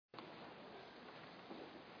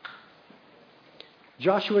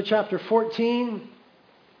Joshua chapter 14.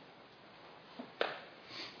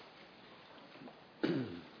 We're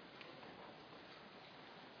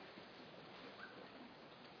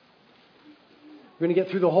going to get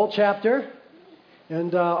through the whole chapter,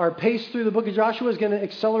 and our pace through the book of Joshua is going to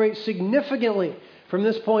accelerate significantly from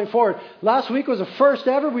this point forward. Last week was a first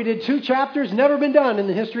ever. We did 2 chapters, never been done in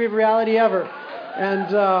the history of reality ever.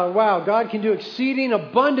 And wow, God can do exceeding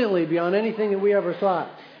abundantly beyond anything that we ever thought,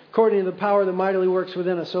 according to the power that mightily works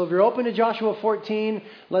within us. So if you're open to Joshua 14,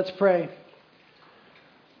 let's pray.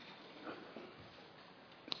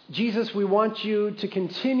 Jesus, we want you to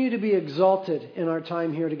continue to be exalted in our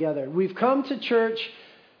time here together. We've come to church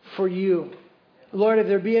for you. Lord, if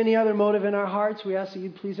there be any other motive in our hearts, we ask that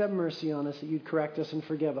you'd please have mercy on us, that you'd correct us and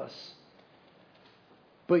forgive us.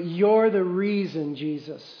 But you're the reason,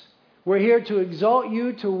 Jesus. We're here to exalt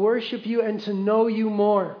you, to worship you, and to know you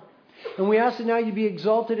more. And we ask that now you be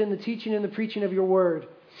exalted in the teaching and the preaching of your word,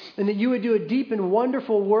 and that you would do a deep and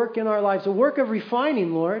wonderful work in our lives, a work of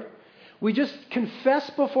refining, Lord. We just confess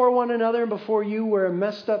before one another and before you we're a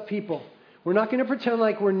messed up people. We're not going to pretend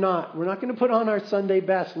like we're not. We're not going to put on our Sunday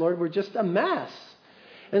best, Lord. We're just a mess.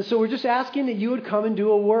 And so we're just asking that you would come and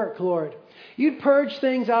do a work, Lord. You'd purge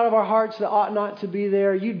things out of our hearts that ought not to be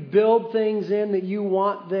there. You'd build things in that you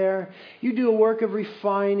want there. You do a work of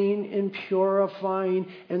refining and purifying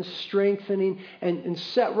and strengthening and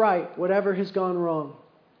set right whatever has gone wrong.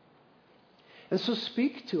 And so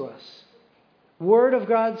speak to us. Word of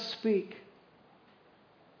God, speak.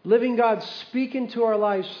 Living God, speak into our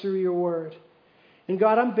lives through your word. And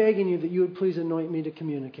God, I'm begging you that you would please anoint me to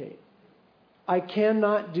communicate. I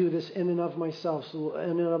cannot do this in and of myself,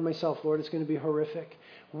 Lord. It's going to be horrific.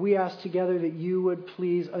 We ask together that you would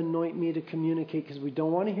please anoint me to communicate, because we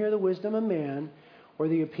don't want to hear the wisdom of man or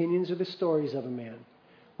the opinions or the stories of a man.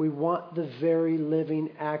 We want the very living,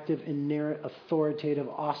 active, inerrant, authoritative,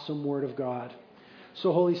 awesome Word of God.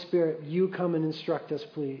 So Holy Spirit, you come and instruct us,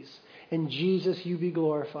 please. And Jesus, you be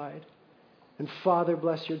glorified. And Father,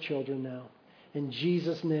 bless your children now. In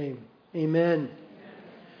Jesus' name, amen.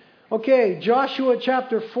 Okay, Joshua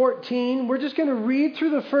chapter 14. We're just going to read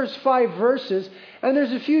through the first 5 verses. And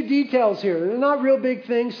there's a few details here. They're not real big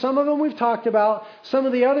things. Some of them we've talked about. Some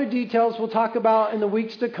of the other details we'll talk about in the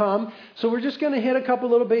weeks to come. So we're just going to hit a couple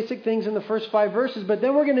little basic things in the first 5 verses. But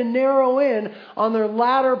then we're going to narrow in on the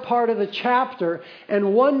latter part of the chapter.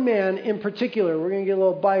 And one man in particular. We're going to get a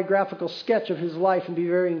little biographical sketch of his life and be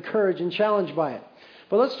very encouraged and challenged by it.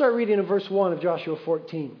 But let's start reading in verse 1 of Joshua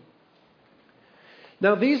 14.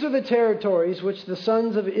 Now these are the territories which the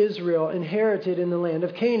sons of Israel inherited in the land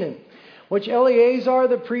of Canaan, which Eleazar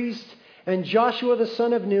the priest and Joshua the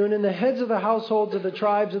son of Nun and the heads of the households of the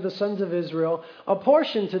tribes of the sons of Israel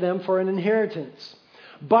apportioned to them for an inheritance,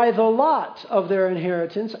 by the lot of their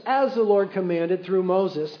inheritance, as the Lord commanded through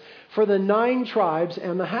Moses, for the 9 tribes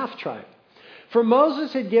and the half-tribe. For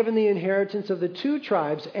Moses had given the inheritance of the 2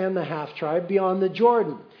 tribes and the half-tribe beyond the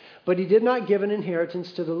Jordan, but he did not give an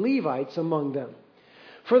inheritance to the Levites among them.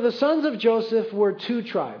 For the sons of Joseph were 2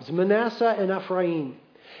 tribes, Manasseh and Ephraim.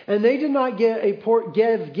 And they did not give a portion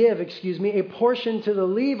to the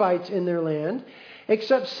Levites in their land,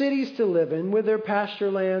 except cities to live in, with their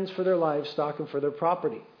pasture lands for their livestock and for their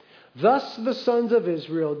property. Thus the sons of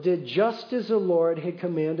Israel did just as the Lord had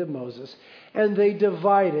commanded Moses, and they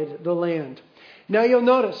divided the land. Now you'll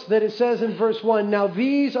notice that it says in verse 1, now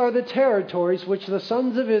these are the territories which the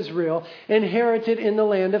sons of Israel inherited in the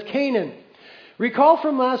land of Canaan. Recall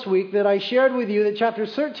from last week that I shared with you that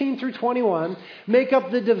chapters 13 through 21 make up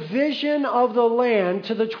the division of the land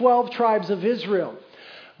to the 12 tribes of Israel.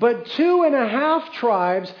 But 2.5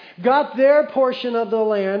 tribes got their portion of the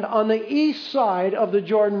land on the east side of the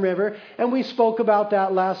Jordan River, and we spoke about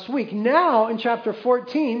that last week. Now, in chapter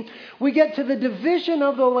 14, we get to the division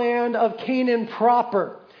of the land of Canaan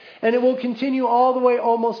proper. And it will continue all the way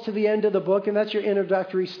almost to the end of the book, and that's your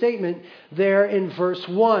introductory statement there in verse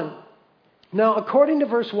 1. Now, according to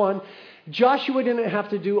verse 1, Joshua didn't have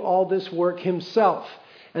to do all this work himself.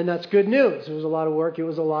 And that's good news. It was a lot of work. It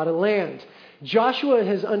was a lot of land. Joshua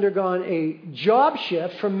has undergone a job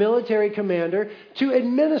shift from military commander to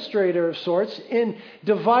administrator of sorts in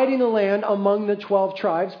dividing the land among the 12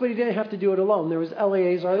 tribes, but he didn't have to do it alone. There was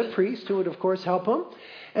Eleazar the priest who would, of course, help him.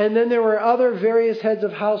 And then there were other various heads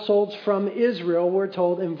of households from Israel, we're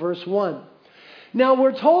told in verse 1. Now,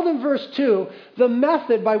 we're told in verse 2 the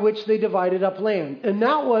method by which they divided up land, and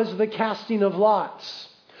that was the casting of lots.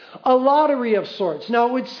 A lottery of sorts. Now,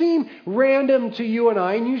 it would seem random to you and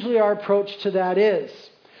I, and usually our approach to that is.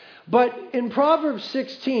 But in Proverbs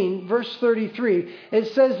 16, verse 33, it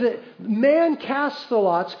says that man casts the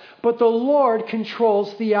lots, but the Lord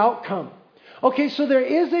controls the outcome. Okay, so there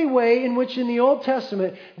is a way in which in the Old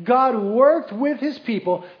Testament, God worked with His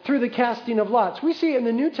people through the casting of lots. We see it in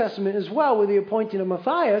the New Testament as well with the appointing of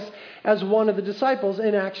Matthias as one of the disciples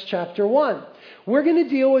in Acts chapter 1. We're going to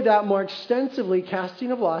deal with that more extensively,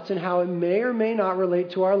 casting of lots, and how it may or may not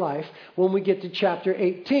relate to our life when we get to chapter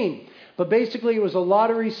 18. But basically, it was a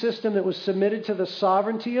lottery system that was submitted to the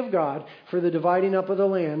sovereignty of God for the dividing up of the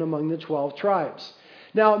land among the 12 tribes.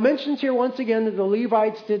 Now, it mentions here once again that the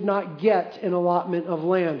Levites did not get an allotment of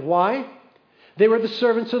land. Why? They were the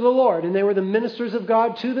servants of the Lord, and they were the ministers of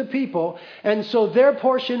God to the people, and so their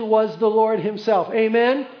portion was the Lord Himself.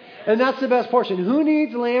 Amen? And that's the best portion. Who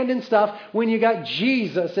needs land and stuff when you got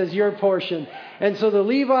Jesus as your portion? And so the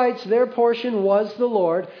Levites, their portion was the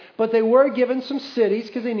Lord, but they were given some cities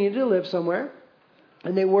because they needed to live somewhere,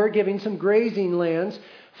 and they were giving some grazing lands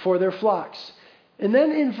for their flocks. And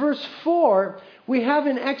then in verse 4, we have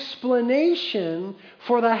an explanation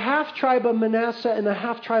for the half-tribe of Manasseh and the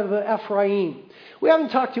half-tribe of Ephraim. We haven't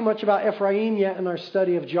talked too much about Ephraim yet in our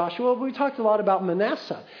study of Joshua, but we talked a lot about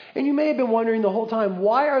Manasseh. And you may have been wondering the whole time,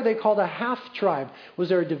 why are they called a half-tribe? Was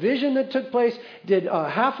there a division that took place? Did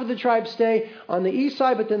half of the tribe stay on the east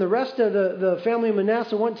side, but then the rest of the family of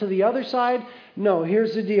Manasseh went to the other side? No,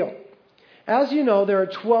 here's the deal. As you know, there are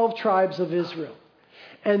 12 tribes of Israel.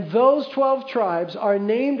 And those 12 tribes are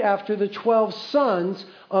named after the 12 sons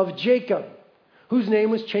of Jacob, whose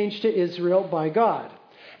name was changed to Israel by God.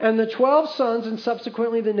 And the 12 sons and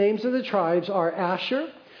subsequently the names of the tribes are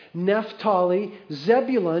Asher, Naphtali,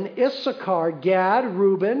 Zebulun, Issachar, Gad,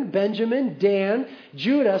 Reuben, Benjamin, Dan,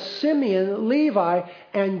 Judah, Simeon, Levi,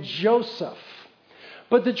 and Joseph.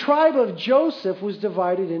 But the tribe of Joseph was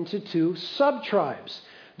divided into two sub-tribes,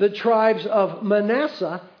 the tribes of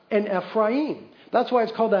Manasseh and Ephraim. That's why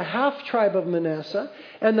it's called the half-tribe of Manasseh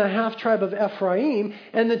and the half-tribe of Ephraim.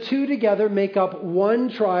 And the two together make up one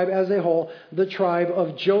tribe as a whole, the tribe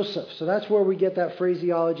of Joseph. So that's where we get that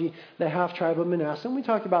phraseology, the half-tribe of Manasseh. And we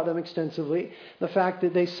talked about them extensively. The fact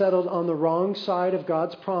that they settled on the wrong side of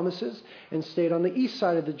God's promises and stayed on the east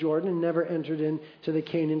side of the Jordan and never entered into the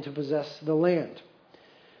Canaan to possess the land.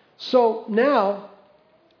 So now,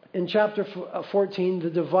 in chapter 14, the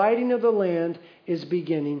dividing of the land is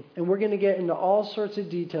beginning, and we're going to get into all sorts of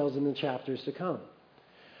details in the chapters to come.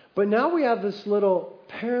 But now we have this little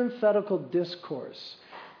parenthetical discourse,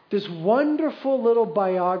 this wonderful little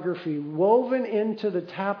biography woven into the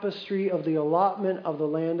tapestry of the allotment of the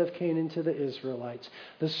land of Canaan to the Israelites.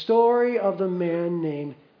 The story of the man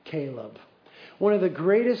named Caleb. One of the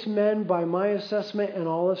greatest men by my assessment in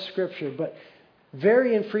all of Scripture, but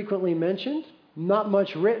very infrequently mentioned. Not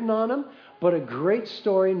much written on him, but a great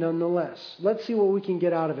story nonetheless. Let's see what we can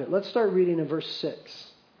get out of it. Let's start reading in verse 6.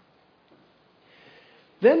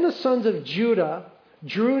 Then the sons of Judah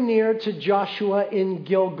drew near to Joshua in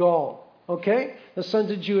Gilgal. Okay? The sons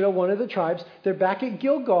of Judah, one of the tribes, they're back at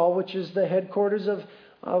Gilgal, which is the headquarters of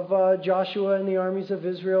Joshua and the armies of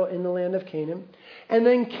Israel in the land of Canaan. And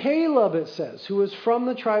then Caleb, it says, who was from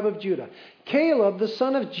the tribe of Judah. Caleb, the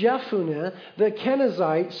son of Jephunneh, the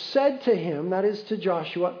Kenizzite, said to him, that is to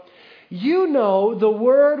Joshua, "You know the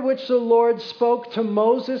word which the Lord spoke to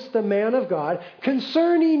Moses, the man of God,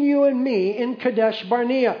 concerning you and me in Kadesh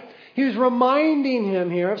Barnea." He was reminding him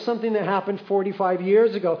here of something that happened 45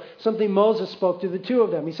 years ago, something Moses spoke to the two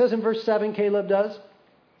of them. He says in verse 7, Caleb does,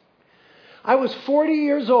 "I was 40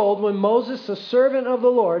 years old when Moses, the servant of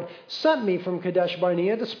the Lord, sent me from Kadesh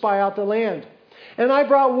Barnea to spy out the land. And I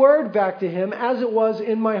brought word back to him as it was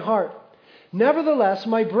in my heart. Nevertheless,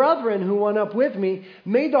 my brethren who went up with me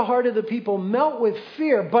made the heart of the people melt with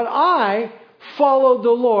fear, but I followed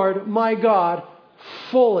the Lord my God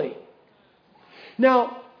fully."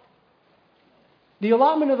 Now, the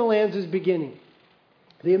allotment of the lands is beginning.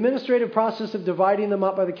 The administrative process of dividing them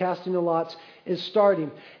up by the casting of lots is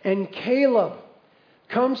starting. And Caleb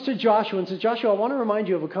comes to Joshua and says, "Joshua, I want to remind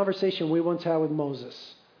you of a conversation we once had with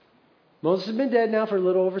Moses. Moses has been dead now for a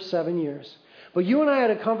little over 7 years. But you and I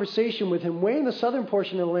had a conversation with him way in the southern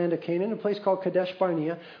portion of the land of Canaan, a place called Kadesh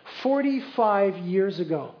Barnea, 45 years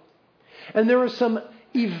ago. And there were some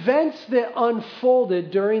events that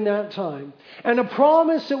unfolded during that time. And a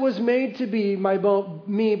promise that was made to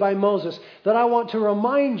me by Moses that I want to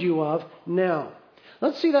remind you of now."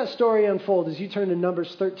 Let's see that story unfold as you turn to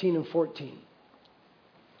Numbers 13 and 14.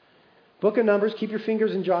 Book of Numbers, keep your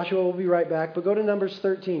fingers in Joshua, we'll be right back, but go to Numbers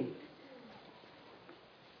 13.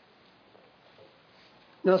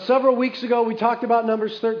 Now, several weeks ago, we talked about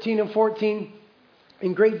Numbers 13 and 14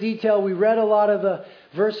 in great detail. We read a lot of the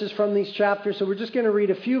verses from these chapters, so we're just going to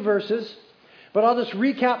read a few verses. But I'll just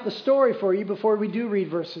recap the story for you before we do read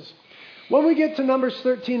verses. When we get to Numbers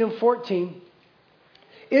 13 and 14,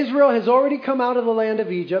 Israel has already come out of the land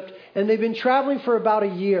of Egypt, and they've been traveling for about a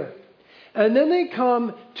year. And then they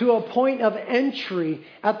come to a point of entry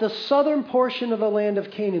at the southern portion of the land of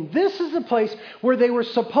Canaan. This is the place where they were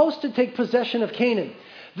supposed to take possession of Canaan.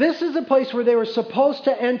 This is the place where they were supposed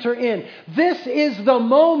to enter in. This is the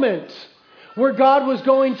moment where God was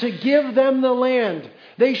going to give them the land.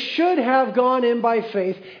 They should have gone in by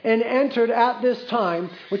faith and entered at this time,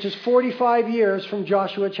 which is 45 years from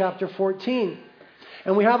Joshua chapter 14.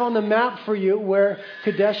 And we have on the map for you where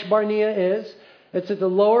Kadesh Barnea is. It's at the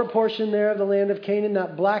lower portion there of the land of Canaan.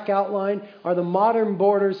 That black outline are the modern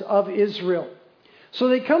borders of Israel. So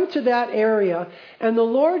they come to that area, and the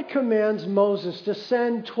Lord commands Moses to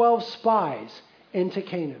send 12 spies into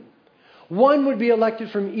Canaan. One would be elected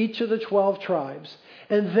from each of the 12 tribes,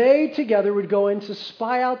 and they together would go in to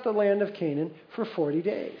spy out the land of Canaan for 40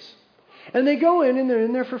 days. And they go in, and they're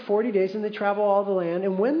in there for 40 days, and they travel all the land.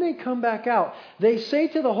 And when they come back out, they say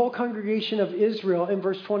to the whole congregation of Israel in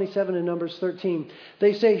verse 27 in Numbers 13,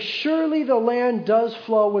 they say, surely the land does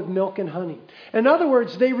flow with milk and honey. In other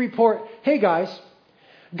words, they report, hey guys,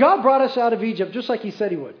 God brought us out of Egypt just like He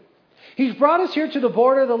said He would. He's brought us here to the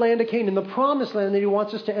border of the land of Canaan, the promised land that He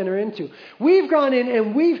wants us to enter into. We've gone in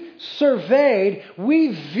and we've surveyed,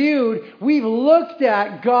 we've viewed, we've looked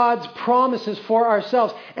at God's promises for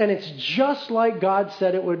ourselves. And it's just like God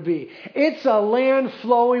said it would be. It's a land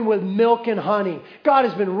flowing with milk and honey. God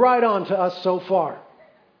has been right on to us so far.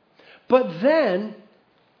 But then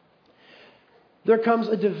there comes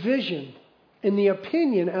a division in the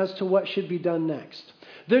opinion as to what should be done next.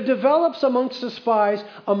 There develops amongst the spies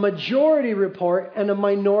a majority report and a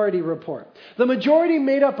minority report. The majority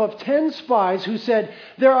made up of 10 spies who said,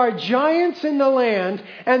 there are giants in the land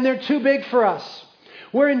and they're too big for us.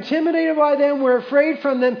 We're intimidated by them. We're afraid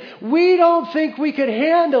from them. We don't think we could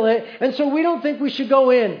handle it, and so we don't think we should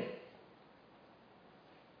go in.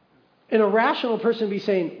 And a rational person would be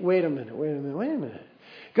saying, wait a minute.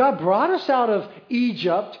 God brought us out of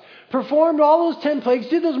Egypt, performed all those 10 plagues,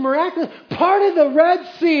 did those miraculous, parted the Red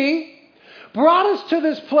Sea, brought us to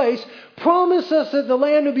this place, promised us that the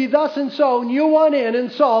land would be thus and so, and you went in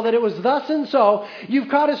and saw that it was thus and so. You've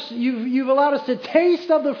allowed us to taste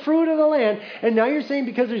of the fruit of the land, and now you're saying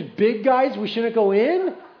because there's big guys we shouldn't go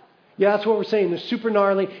in? Yeah, that's what we're saying. They're super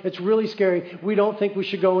gnarly. It's really scary. We don't think we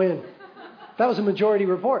should go in. That was a majority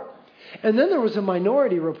report. And then there was a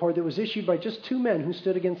minority report that was issued by just 2 men who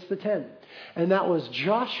stood against the 10. And that was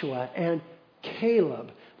Joshua and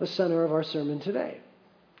Caleb, the center of our sermon today.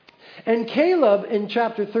 And Caleb in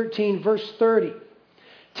chapter 13, verse 30,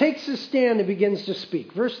 takes a stand and begins to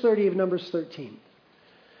speak. Verse 30 of Numbers 13.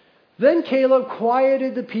 Then Caleb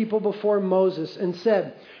quieted the people before Moses and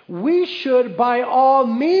said, we should by all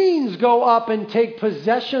means go up and take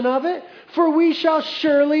possession of it, for we shall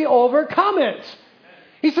surely overcome it.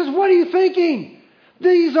 He says, what are you thinking?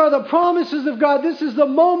 These are the promises of God. This is the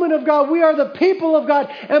moment of God. We are the people of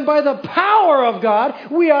God. And by the power of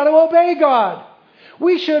God, we ought to obey God.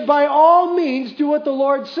 We should by all means do what the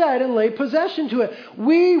Lord said and lay possession to it.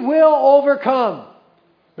 We will overcome.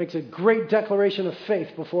 Makes a great declaration of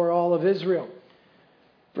faith before all of Israel.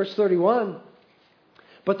 Verse 31.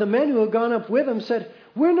 But the men who had gone up with him said,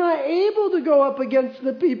 we're not able to go up against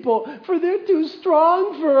the people, for they're too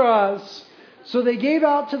strong for us. So they gave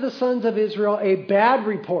out to the sons of Israel a bad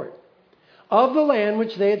report of the land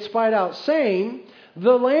which they had spied out, saying,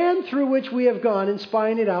 the land through which we have gone and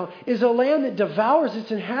spying it out is a land that devours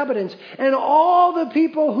its inhabitants, and all the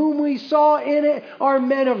people whom we saw in it are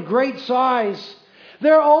men of great size.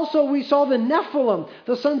 There also we saw the Nephilim.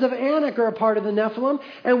 The sons of Anak are a part of the Nephilim,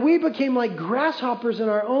 and we became like grasshoppers in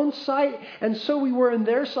our own sight, and so we were in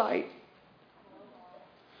their sight.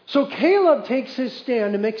 So Caleb takes his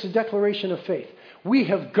stand and makes a declaration of faith. We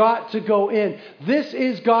have got to go in. This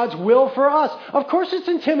is God's will for us. Of course it's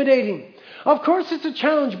intimidating. Of course it's a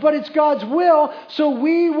challenge, but it's God's will, so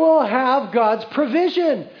we will have God's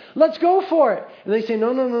provision. Let's go for it. And they say,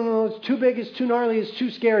 no, it's too big, it's too gnarly, it's too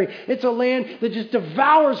scary. It's a land that just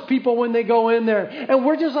devours people when they go in there. And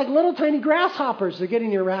we're just like little tiny grasshoppers. They're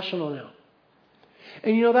getting irrational now.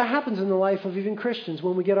 And you know, that happens in the life of even Christians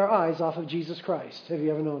when we get our eyes off of Jesus Christ. Have you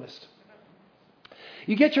ever noticed?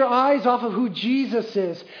 You get your eyes off of who Jesus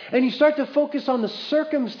is, and you start to focus on the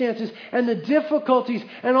circumstances and the difficulties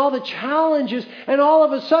and all the challenges, and all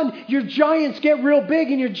of a sudden your giants get real big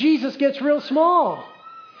and your Jesus gets real small.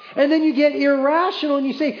 And then you get irrational and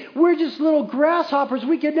you say, we're just little grasshoppers,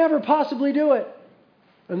 we could never possibly do it.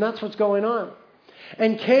 And that's what's going on.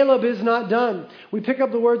 And Caleb is not done. We pick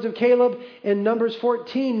up the words of Caleb in Numbers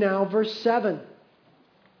 14 now, verse 7.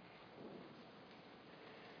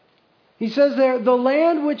 He says there, the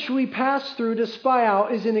land which we pass through to spy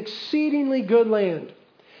out is an exceedingly good land.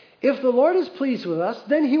 If the Lord is pleased with us,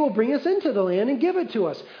 then he will bring us into the land and give it to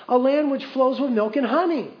us, a land which flows with milk and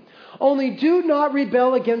honey. Only do not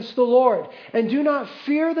rebel against the Lord, and do not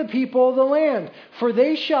fear the people of the land, for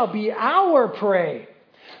they shall be our prey.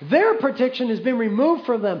 Their protection has been removed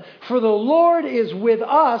from them, for the Lord is with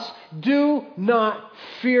us. Do not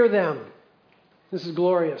fear them. This is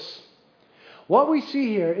glorious. What we see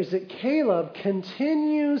here is that Caleb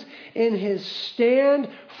continues in his stand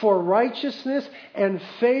for righteousness and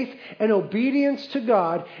faith and obedience to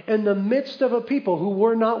God in the midst of a people who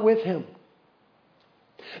were not with him.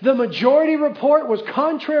 The majority report was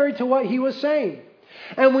contrary to what he was saying.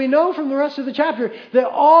 And we know from the rest of the chapter that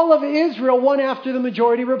all of Israel went after the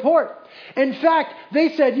majority report. In fact,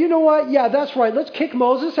 they said, you know what? Yeah, that's right. Let's kick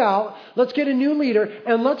Moses out. Let's get a new leader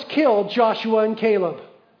and let's kill Joshua and Caleb.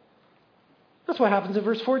 That's what happens in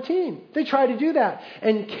verse 14. They try to do that.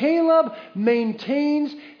 And Caleb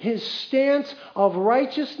maintains his stance of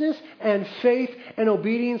righteousness and faith and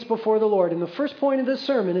obedience before the Lord. And the first point of this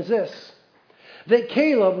sermon is this: that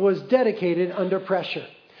Caleb was dedicated under pressure.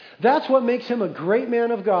 That's what makes him a great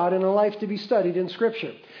man of God and a life to be studied in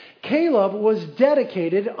Scripture. Caleb was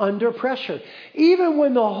dedicated under pressure, even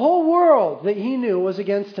when the whole world that he knew was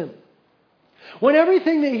against him. When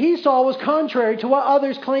everything that he saw was contrary to what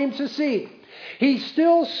others claimed to see, he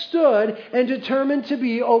still stood and determined to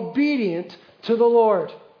be obedient to the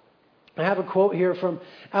Lord. I have a quote here from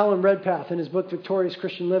Alan Redpath in his book, Victorious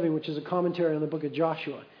Christian Living, which is a commentary on the book of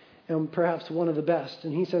Joshua, and perhaps one of the best.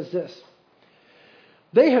 And he says this: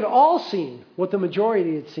 they had all seen what the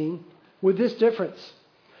majority had seen, with this difference.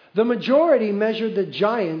 The majority measured the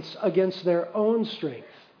giants against their own strength,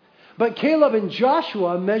 but Caleb and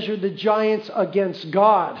Joshua measured the giants against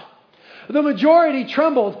God. The majority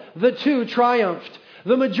trembled, the two triumphed.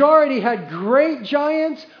 The majority had great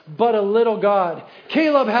giants, but a little God.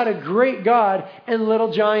 Caleb had a great God and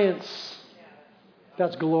little giants.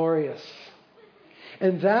 That's glorious.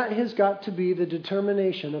 And that has got to be the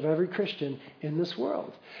determination of every Christian in this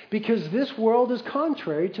world. Because this world is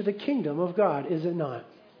contrary to the kingdom of God, is it not?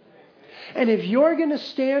 And if you're going to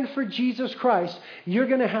stand for Jesus Christ, you're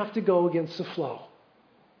going to have to go against the flow.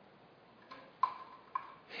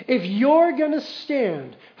 If you're going to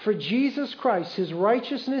stand for Jesus Christ, His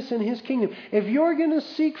righteousness and His kingdom, if you're going to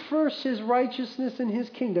seek first His righteousness and His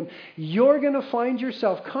kingdom, you're going to find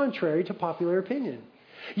yourself contrary to popular opinion.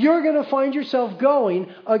 You're going to find yourself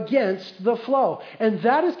going against the flow. And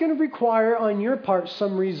that is going to require on your part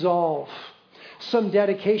some resolve, some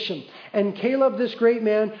dedication. And Caleb, this great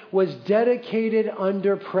man, was dedicated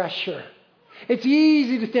under pressure. It's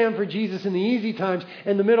easy to stand for Jesus in the easy times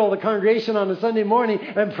in the middle of the congregation on a Sunday morning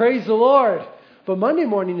and praise the Lord. But Monday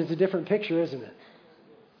morning is a different picture, isn't it?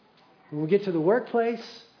 When we get to the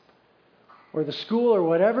workplace or the school or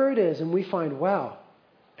whatever it is and we find, wow,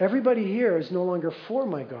 everybody here is no longer for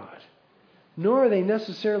my God, nor are they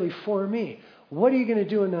necessarily for me. What are you going to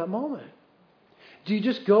do in that moment? Do you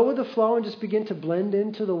just go with the flow and just begin to blend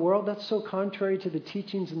into the world? That's so contrary to the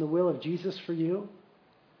teachings and the will of Jesus for you.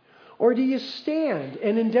 Or do you stand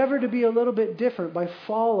and endeavor to be a little bit different by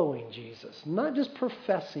following Jesus? Not just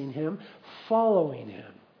professing Him, following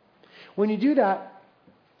Him. When you do that,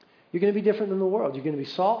 you're going to be different than the world. You're going to be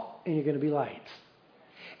salt and you're going to be light.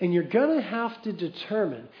 And you're going to have to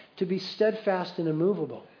determine to be steadfast and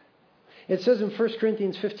immovable. It says in 1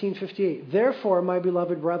 Corinthians 15:58, therefore, my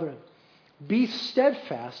beloved brethren, be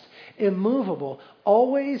steadfast, immovable,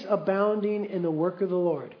 always abounding in the work of the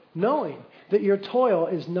Lord, knowing that your toil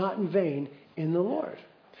is not in vain in the Lord.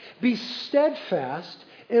 Be steadfast,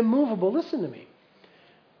 immovable. Listen to me.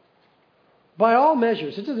 By all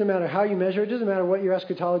measures, it doesn't matter how you measure, it doesn't matter what your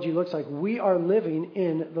eschatology looks like, we are living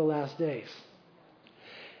in the last days.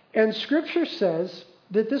 And Scripture says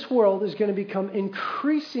that this world is going to become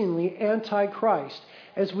increasingly anti-Christ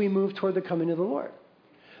as we move toward the coming of the Lord.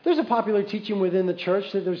 There's a popular teaching within the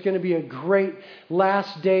church that there's going to be a great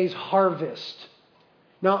last days harvest.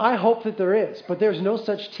 Now, I hope that there is, but there's no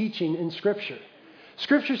such teaching in Scripture.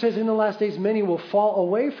 Scripture says in the last days many will fall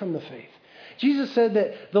away from the faith. Jesus said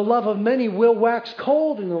that the love of many will wax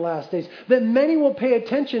cold in the last days, that many will pay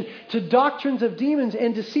attention to doctrines of demons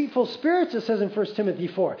and deceitful spirits, it says in 1 Timothy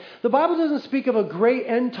 4. The Bible doesn't speak of a great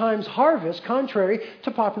end times harvest, contrary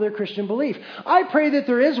to popular Christian belief. I pray that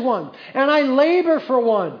there is one, and I labor for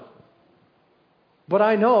one. But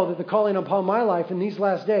I know that the calling upon my life in these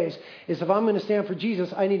last days is if I'm going to stand for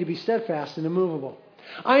Jesus, I need to be steadfast and immovable.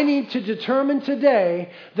 I need to determine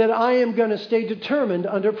today that I am going to stay determined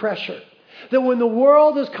under pressure. That when the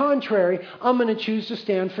world is contrary, I'm going to choose to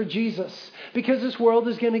stand for Jesus. Because this world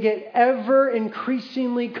is going to get ever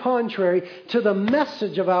increasingly contrary to the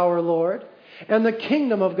message of our Lord and the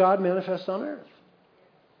kingdom of God manifest on earth.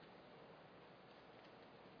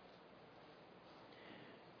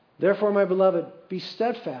 Therefore, my beloved, be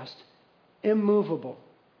steadfast, immovable.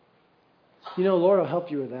 You know, Lord will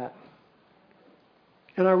help you with that.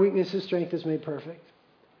 And our weakness, His strength is made perfect.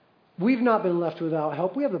 We've not been left without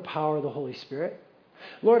help. We have the power of the Holy Spirit.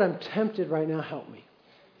 Lord, I'm tempted right now. Help me.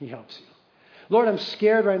 He helps you. Lord, I'm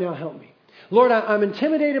scared right now. Help me. Lord, I'm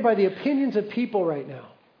intimidated by the opinions of people right now.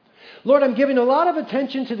 Lord, I'm giving a lot of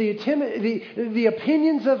attention to the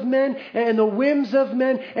opinions of men and the whims of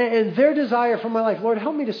men and their desire for my life. Lord,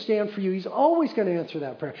 help me to stand for you. He's always going to answer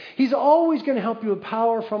that prayer. He's always going to help you with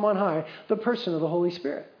power from on high, the person of the Holy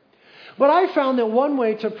Spirit. But I found that one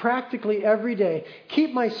way to practically every day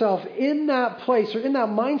keep myself in that place or in that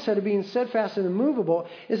mindset of being steadfast and immovable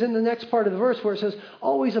is in the next part of the verse where it says,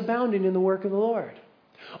 always abounding in the work of the Lord.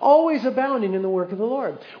 Always abounding in the work of the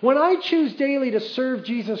Lord. When I choose daily to serve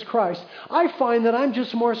Jesus Christ, I find that I'm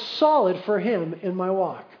just more solid for Him in my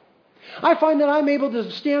walk. I find that I'm able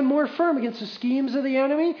to stand more firm against the schemes of the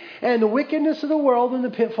enemy and the wickedness of the world and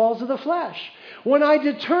the pitfalls of the flesh. When I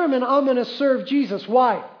determine I'm going to serve Jesus,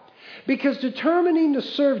 why? Because determining to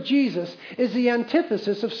serve Jesus is the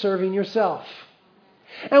antithesis of serving yourself.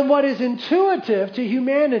 And what is intuitive to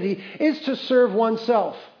humanity is to serve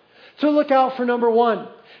oneself. To look out for number one.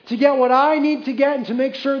 To get what I need to get and to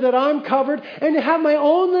make sure that I'm covered and to have my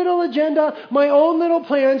own little agenda, my own little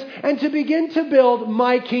plans, and to begin to build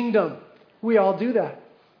my kingdom. We all do that.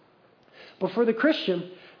 But for the Christian,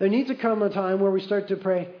 there needs to come a time where we start to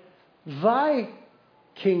pray, Thy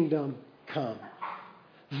kingdom come.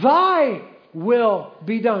 Thy will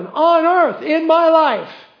be done on earth in my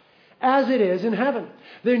life as it is in heaven.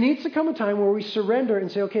 There needs to come a time where we surrender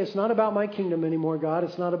and say, okay, it's not about my kingdom anymore, God.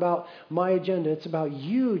 It's not about my agenda. It's about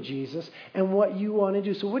you, Jesus, and what you want to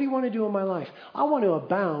do. So what do you want to do in my life? I want to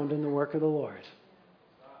abound in the work of the Lord.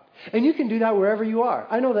 And you can do that wherever you are.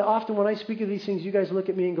 I know that often when I speak of these things, you guys look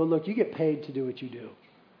at me and go, look, you get paid to do what you do.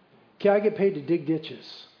 Okay, I get paid to dig ditches.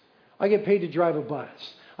 I get paid to drive a bus.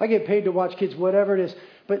 I get paid to watch kids, whatever it is.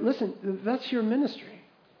 But listen, that's your ministry.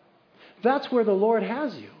 That's where the Lord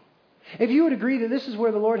has you. If you would agree that this is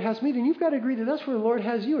where the Lord has me, then you've got to agree that that's where the Lord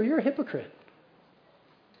has you, or you're a hypocrite.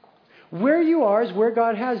 Where you are is where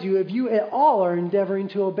God has you if you at all are endeavoring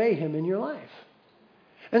to obey Him in your life.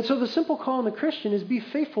 And so the simple call on the Christian is be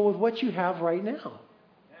faithful with what you have right now.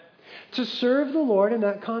 To serve the Lord in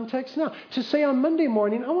that context now. To say on Monday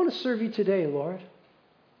morning, I want to serve you today, Lord.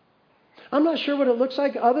 I'm not sure what it looks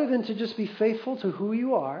like other than to just be faithful to who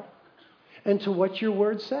you are and to what your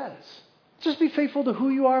word says. Just be faithful to who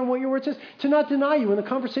you are and what your word says. To not deny you when the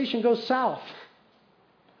conversation goes south.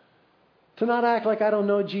 To not act like I don't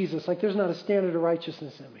know Jesus, like there's not a standard of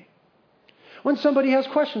righteousness in me. When somebody has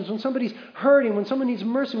questions, when somebody's hurting, when someone needs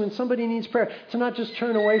mercy, when somebody needs prayer, to not just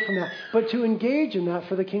turn away from that, but to engage in that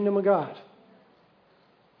for the kingdom of God.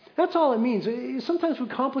 That's all it means. Sometimes we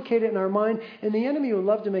complicate it in our mind, and the enemy would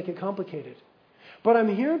love to make it complicated. But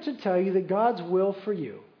I'm here to tell you that God's will for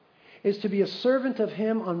you is to be a servant of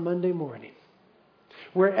Him on Monday morning.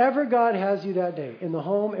 Wherever God has you that day, in the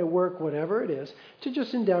home, at work, whatever it is, to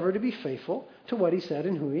just endeavor to be faithful to what He said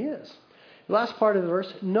and who He is. The last part of the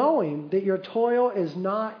verse, knowing that your toil is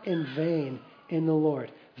not in vain in the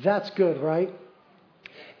Lord. That's good, right?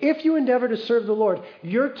 If you endeavor to serve the Lord,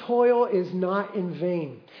 your toil is not in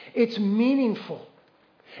vain. It's meaningful.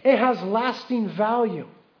 It has lasting value.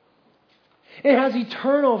 It has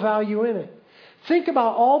eternal value in it. Think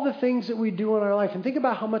about all the things that we do in our life and think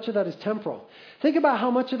about how much of that is temporal. Think about how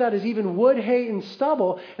much of that is even wood, hay, and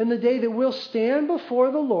stubble in the day that we'll stand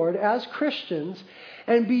before the Lord as Christians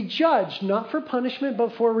and be judged not for punishment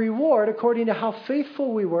but for reward according to how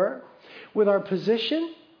faithful we were with our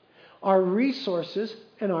position, our resources,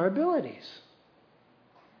 and our abilities.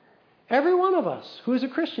 Every one of us who is a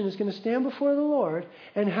Christian is going to stand before the Lord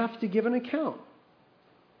and have to give an account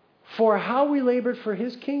for how we labored for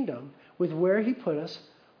His kingdom with where He put us,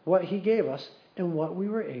 what He gave us, and what we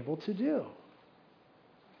were able to do.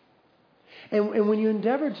 And when you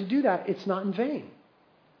endeavor to do that, it's not in vain.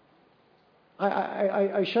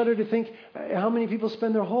 I shudder to think how many people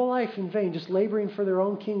spend their whole life in vain just laboring for their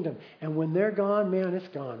own kingdom. And when they're gone, man, it's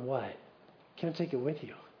gone. What? Can't take it with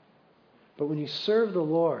you. But when you serve the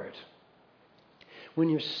Lord, when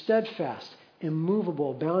you're steadfast,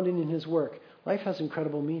 immovable, abounding in His work, life has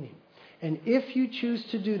incredible meaning. And if you choose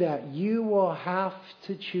to do that, you will have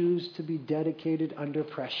to choose to be dedicated under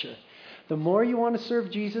pressure. The more you want to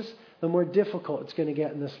serve Jesus, the more difficult it's going to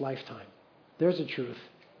get in this lifetime. there's a truth.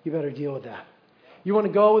 You better deal with that. You want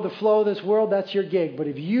to go with the flow of this world, that's your gig. But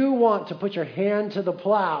if you want to put your hand to the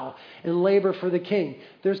plow and labor for the King,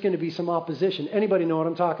 there's going to be some opposition. Anybody know what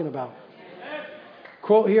I'm talking about? Amen.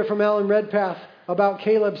 Quote here from Alan Redpath about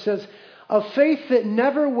Caleb says, "A faith that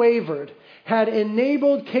never wavered had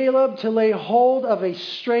enabled Caleb to lay hold of a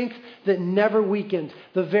strength that never weakened,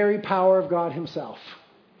 the very power of God himself.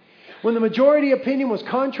 When the majority opinion was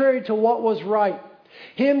contrary to what was right,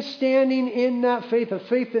 him standing in that faith, a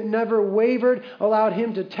faith that never wavered, allowed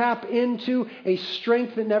him to tap into a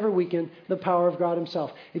strength that never weakened, the power of God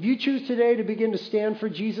himself." If you choose today to begin to stand for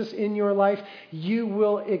Jesus in your life, you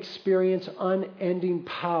will experience unending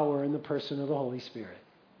power in the person of the Holy Spirit.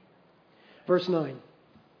 Verse 9.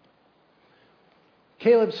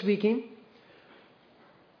 Caleb speaking.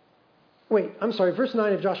 Verse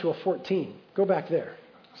 9 of Joshua 14. Go back there.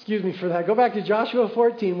 Excuse me for that. Go back to Joshua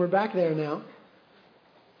 14. We're back there now.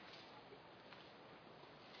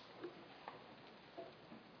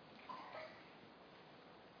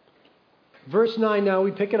 Verse 9 now,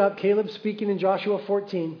 we pick it up. Caleb speaking in Joshua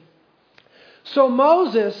 14. "So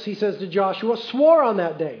Moses," he says to Joshua, "swore on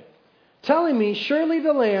that day, telling me, 'Surely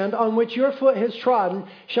the land on which your foot has trodden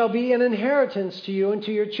shall be an inheritance to you and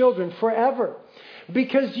to your children forever,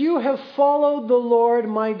 because you have followed the Lord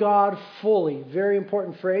my God fully.'" Very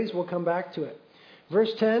important phrase. We'll come back to it.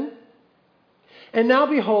 Verse 10. "And now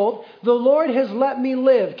behold, the Lord has let me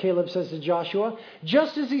live," Caleb says to Joshua,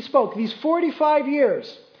 "just as he spoke, these 45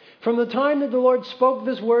 years. From the time that the Lord spoke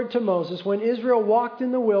this word to Moses, when Israel walked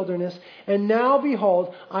in the wilderness, and now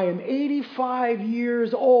behold, I am 85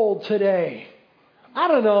 years old today." I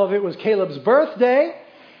don't know if it was Caleb's birthday,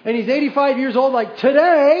 and he's 85 years old like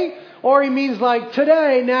today, or he means like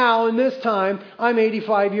today, now, in this time, I'm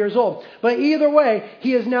 85 years old. But either way,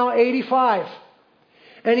 he is now 85.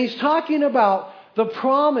 And he's talking about the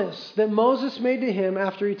promise that Moses made to him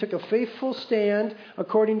after he took a faithful stand,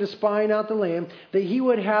 according to spying out the land, that he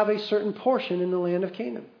would have a certain portion in the land of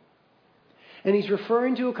Canaan. And he's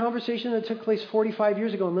referring to a conversation that took place 45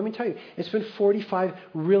 years ago. And let me tell you, it's been 45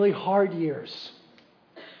 really hard years.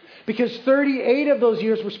 Because 38 of those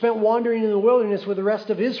years were spent wandering in the wilderness with the rest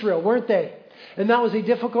of Israel, weren't they? And that was a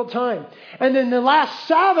difficult time. And then the last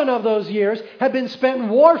 7 of those years have been spent in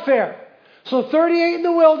warfare. So 38 in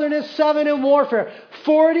the wilderness, 7 in warfare.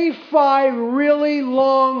 45 really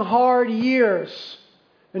long, hard years.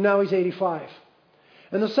 And now he's 85.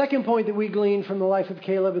 And the second point that we glean from the life of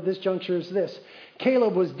Caleb at this juncture is this.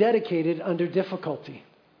 Caleb was dedicated under difficulty.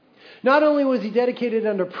 Not only was he dedicated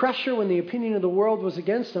under pressure when the opinion of the world was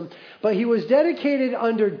against him, but he was dedicated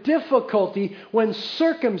under difficulty when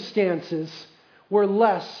circumstances were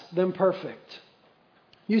less than perfect.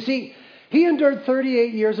 You see, he endured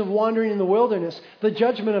 38 years of wandering in the wilderness, the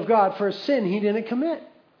judgment of God for a sin he didn't commit.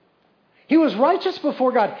 He was righteous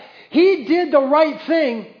before God. He did the right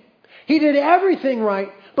thing. He did everything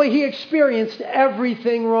right, but he experienced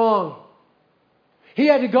everything wrong. He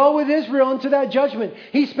had to go with Israel into that judgment.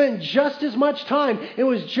 He spent just as much time. It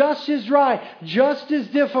was just as dry, just as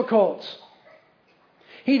difficult.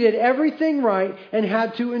 He did everything right and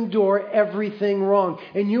had to endure everything wrong.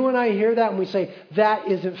 And you and I hear that and we say, that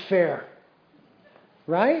isn't fair.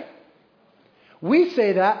 Right? We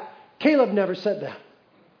say that. Caleb never said that.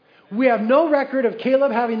 We have no record of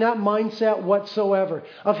Caleb having that mindset whatsoever.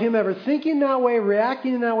 Of him ever thinking that way,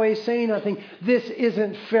 reacting in that way, saying nothing. This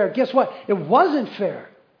isn't fair. Guess what? It wasn't fair.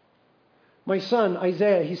 My son,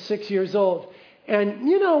 Isaiah, he's 6 years old. And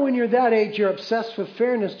you know, when you're that age, you're obsessed with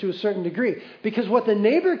fairness to a certain degree. Because what the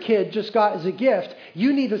neighbor kid just got as a gift,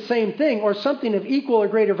 you need the same thing or something of equal or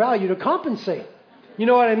greater value to compensate. You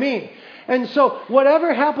know what I mean? And so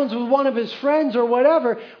whatever happens with one of his friends or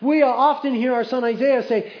whatever, we often hear our son Isaiah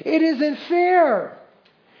say, it isn't fair.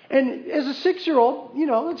 And as a 6-year-old, you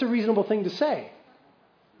know, that's a reasonable thing to say.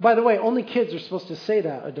 By the way, only kids are supposed to say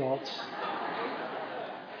that, adults.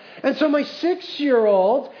 And so my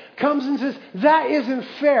 6-year-old comes and says, that isn't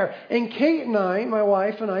fair. And Kate and I, my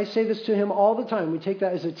wife and I, say this to him all the time. We take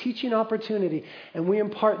that as a teaching opportunity and we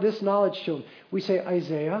impart this knowledge to him. We say,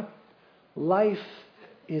 Isaiah, life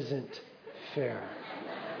isn't fair.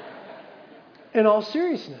 In all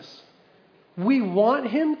seriousness, we want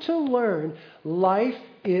him to learn life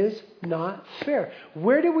is not fair.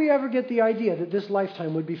 Where did we ever get the idea that this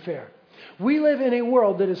lifetime would be fair? We live in a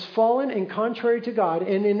world that is fallen and contrary to God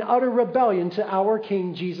and in utter rebellion to our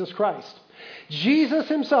King Jesus Christ. Jesus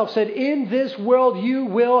himself said, in this world you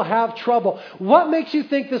will have trouble. What makes you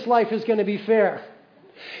think this life is going to be fair?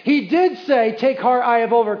 He did say, take heart, I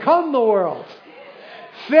have overcome the world.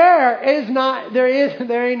 Fair is not, there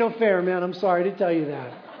ain't no fair, man. I'm sorry to tell you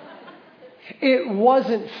that. It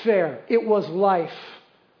wasn't fair. It was life.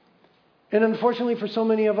 And unfortunately for so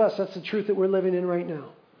many of us, that's the truth that we're living in right now.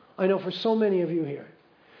 I know for so many of you here.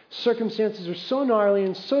 Circumstances are so gnarly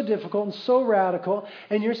and so difficult and so radical,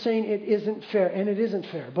 and you're saying it isn't fair. And it isn't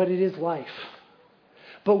fair, but it is life.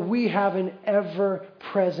 But we have an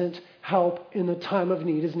ever-present help in the time of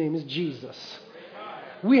need. His name is Jesus.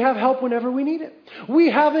 We have help whenever we need it.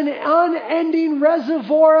 We have an unending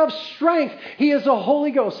reservoir of strength. He is the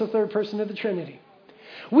Holy Ghost, the third person of the Trinity.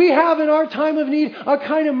 We have in our time of need a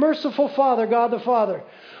kind of merciful Father, God the Father,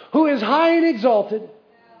 who is high and exalted,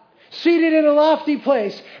 seated in a lofty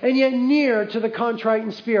place, and yet near to the contrite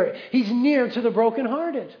in spirit. He's near to the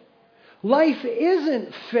brokenhearted. Life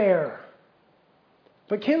isn't fair.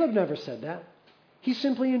 But Caleb never said that. He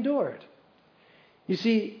simply endured. You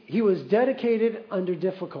see, he was dedicated under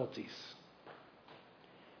difficulties.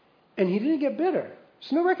 And he didn't get bitter.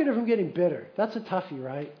 There's no record of him getting bitter. That's a toughie,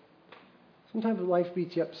 right? Sometimes life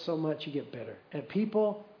beats you up so much you get bitter at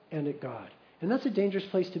people and at God. And that's a dangerous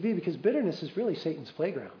place to be because bitterness is really Satan's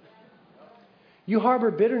playground. You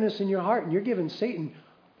harbor bitterness in your heart and you're giving Satan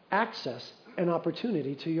access and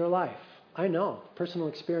opportunity to your life. I know, personal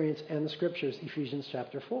experience and the scriptures, Ephesians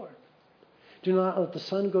chapter 4. Do not let the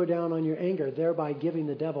sun go down on your anger, thereby giving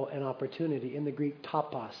the devil an opportunity. In the Greek,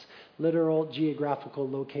 topos, literal geographical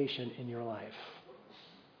location in your life.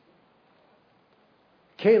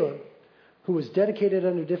 Caleb, who was dedicated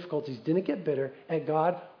under difficulties, didn't get bitter at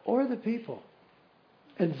God or the people.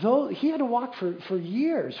 And though he had to walk for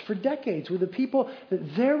years, for decades, with the people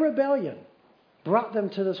that their rebellion brought them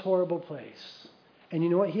to this horrible place. And you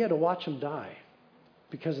know what? He had to watch them die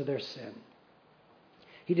because of their sin.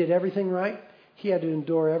 He did everything right. He had to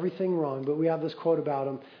endure everything wrong. But we have this quote about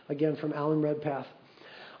him, again from Alan Redpath.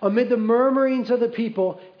 Amid the murmurings of the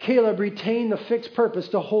people, Caleb retained the fixed purpose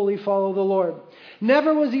to wholly follow the Lord.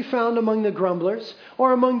 Never was he found among the grumblers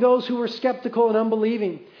or among those who were skeptical and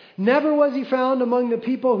unbelieving. Never was he found among the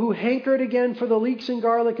people who hankered again for the leeks and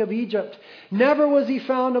garlic of Egypt. Never was he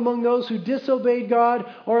found among those who disobeyed God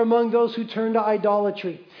or among those who turned to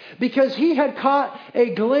idolatry. Because he had caught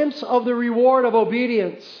a glimpse of the reward of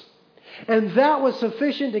obedience. And that was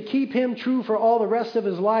sufficient to keep him true for all the rest of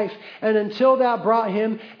his life. And until that brought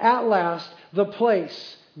him, at last, the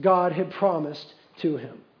place God had promised to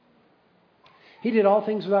him. He did all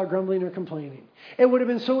things without grumbling or complaining. It would have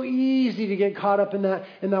been so easy to get caught up in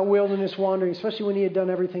that wilderness wandering, especially when he had done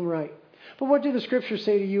everything right. But what do the scriptures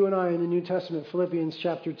say to you and I in the New Testament? Philippians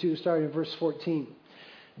chapter 2, starting in verse 14.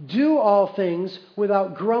 Do all things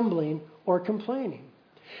without grumbling or complaining,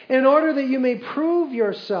 in order that you may prove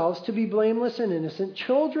yourselves to be blameless and innocent,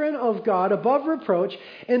 children of God above reproach,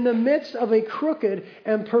 in the midst of a crooked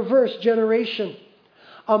and perverse generation,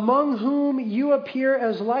 among whom you appear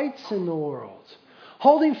as lights in the world,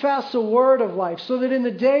 holding fast the word of life, so that in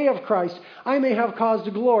the day of Christ I may have cause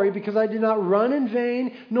to glory, because I did not run in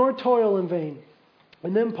vain nor toil in vain.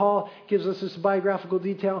 And then Paul gives us this biographical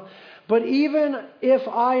detail. But even if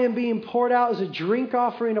I am being poured out as a drink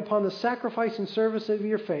offering upon the sacrifice and service of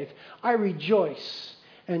your faith, I rejoice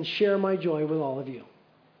and share my joy with all of you.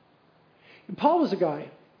 And Paul was a guy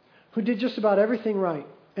who did just about everything right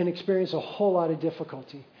and experienced a whole lot of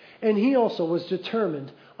difficulty. And he also was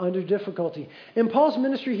determined under difficulty. In Paul's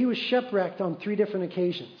ministry, he was shipwrecked on 3 different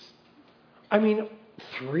occasions.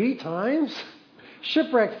 3 times?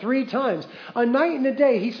 Shipwrecked 3 times. A night and a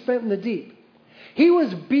day he spent in the deep. He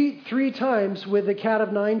was beat 3 times with the cat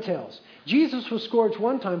of 9 tails. Jesus was scourged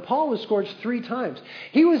 1 time. Paul was scourged 3 times.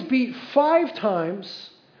 He was beat 5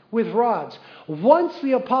 times with rods. Once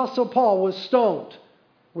the Apostle Paul was stoned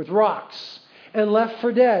with rocks and left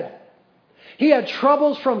for dead. He had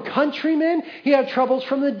troubles from countrymen. He had troubles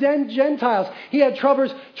from the Gentiles. He had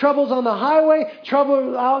troubles on the highway,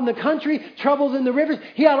 trouble out in the country, troubles in the rivers.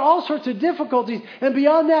 He had all sorts of difficulties. And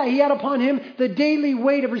beyond that, he had upon him the daily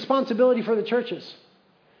weight of responsibility for the churches.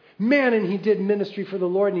 Man, and he did ministry for the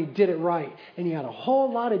Lord, and he did it right. And he had a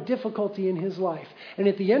whole lot of difficulty in his life. And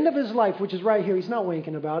at the end of his life, which is right here, he's not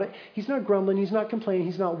wanking about it. He's not grumbling. He's not complaining.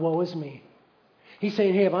 He's not woe is me. He's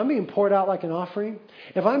saying, hey, if I'm being poured out like an offering,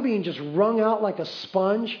 if I'm being just wrung out like a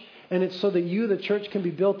sponge, and it's so that you, the church, can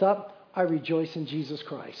be built up, I rejoice in Jesus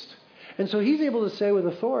Christ. And so he's able to say with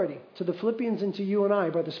authority to the Philippians and to you and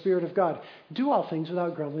I by the Spirit of God, do all things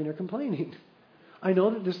without grumbling or complaining. I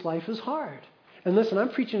know that this life is hard. And listen, I'm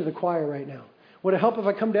preaching to the choir right now. Would it help if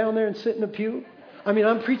I come down there and sit in a pew?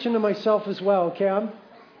 I'm preaching to myself as well, okay?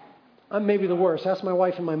 I'm maybe the worst. Ask my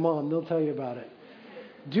wife and my mom. They'll tell you about it.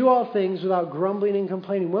 Do all things without grumbling and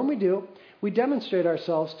complaining. When we do, we demonstrate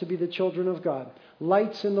ourselves to be the children of God,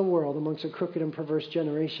 lights in the world amongst a crooked and perverse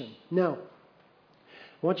generation. Now,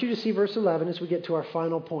 I want you to see verse 11 as we get to our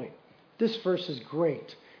final point. This verse is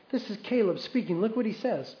great. This is Caleb speaking. Look what he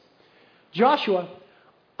says. Joshua,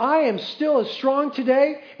 I am still as strong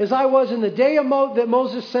today as I was in the day that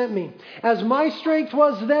Moses sent me. As my strength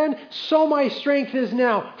was then, so my strength is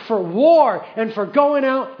now for war and for going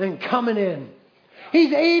out and coming in.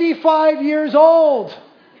 He's 85 years old.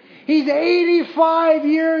 He's 85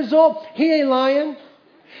 years old. He ain't lying.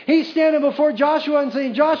 He's standing before Joshua and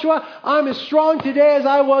saying, Joshua, I'm as strong today as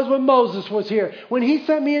I was when Moses was here. When he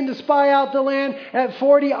sent me in to spy out the land at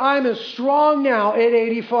 40, I'm as strong now at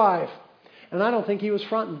 85. And I don't think he was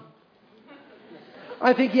fronting.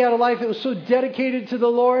 I think he had a life that was so dedicated to the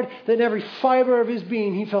Lord that in every fiber of his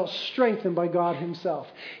being he felt strengthened by God himself.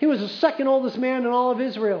 He was the second oldest man in all of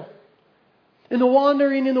Israel. In the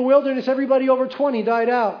wandering in the wilderness, everybody over 20 died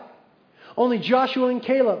out. Only Joshua and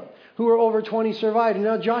Caleb, who were over 20, survived. And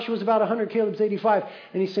now Joshua's about 100, Caleb's 85.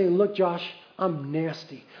 And he's saying, look, Josh, I'm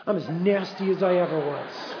nasty. I'm as nasty as I ever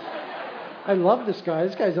was. I love this guy.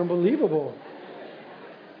 This guy's unbelievable.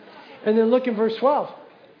 And then look in verse 12.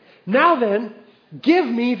 Now then, give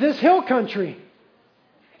me this hill country.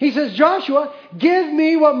 He says, Joshua, give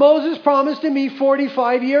me what Moses promised to me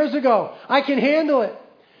 45 years ago. I can handle it.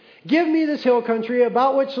 Give me this hill country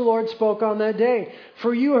about which the Lord spoke on that day.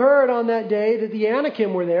 For you heard on that day that the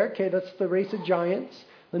Anakim were there. Okay, that's the race of giants.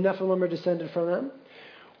 The Nephilim are descended from them.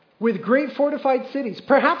 With great fortified cities.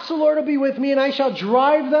 Perhaps the Lord will be with me and I shall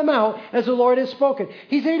drive them out as the Lord has spoken.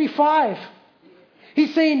 He's 85.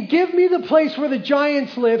 He's saying, give me the place where the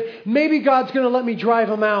giants live. Maybe God's going to let me drive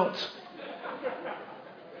them out.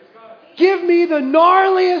 Give me the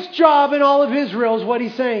gnarliest job in all of Israel is what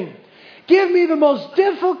he's saying. Give me the most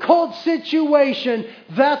difficult situation.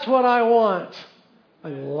 That's what I want. I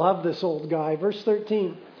love this old guy. Verse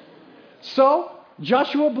 13. So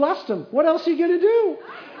Joshua blessed him. What else are you going to do?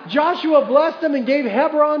 Joshua blessed him and gave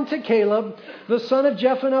Hebron to Caleb, the son of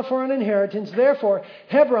Jephunneh, for an inheritance. Therefore,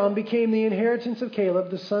 Hebron became the inheritance of Caleb,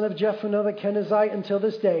 the son of Jephunneh the Kenizzite, until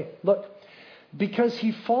this day. Look, because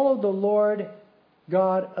he followed the Lord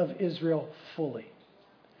God of Israel fully.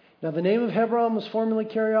 Now, the name of Hebron was formerly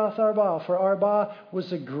Kiriath Arba, for Arba was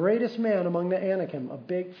the greatest man among the Anakim, a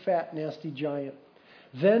big, fat, nasty giant.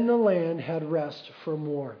 Then the land had rest from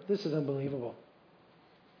war. This is unbelievable.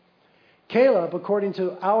 Caleb, according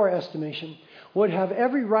to our estimation, would have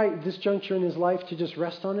every right at this juncture in his life to just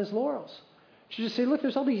rest on his laurels. To just say, look,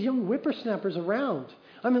 there's all these young whippersnappers around.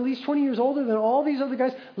 I'm at least 20 years older than all these other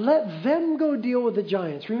guys. Let them go deal with the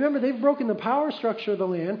giants. Remember, they've broken the power structure of the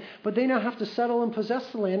land, but they now have to settle and possess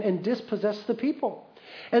the land and dispossess the people.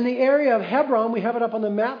 And the area of Hebron, we have it up on the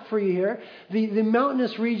map for you here, the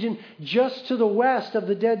mountainous region just to the west of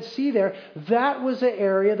the Dead Sea there, that was the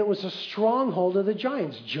area that was a stronghold of the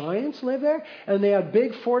giants. Giants live there, and they had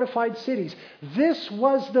big fortified cities. This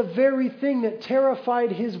was the very thing that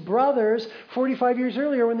terrified his brothers 45 years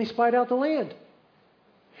earlier when they spied out the land.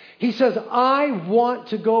 He says, I want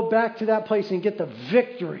to go back to that place and get the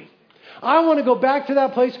victory. I want to go back to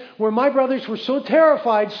that place where my brothers were so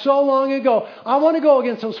terrified so long ago. I want to go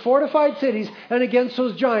against those fortified cities and against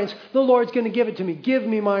those giants. The Lord's going to give it to me. Give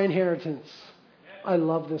me my inheritance. I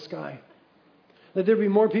love this guy. That there be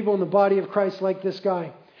more people in the body of Christ like this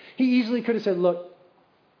guy. He easily could have said, look,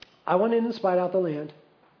 I went in and spied out the land,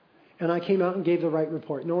 and I came out and gave the right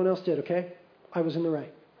report. No one else did, okay? I was in the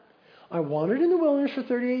right. I wandered in the wilderness for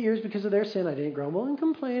 38 years because of their sin. I didn't grumble and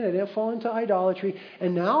complain. I didn't fall into idolatry.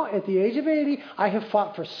 And now, at the age of 80, I have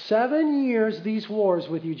fought for 7 years these wars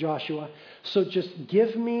with you, Joshua. So just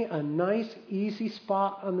give me a nice, easy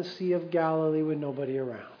spot on the Sea of Galilee with nobody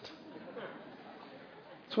around.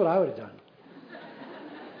 That's what I would have done.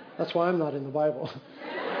 That's why I'm not in the Bible.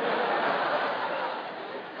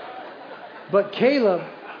 But Caleb...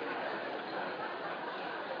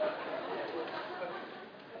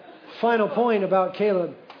 Final point about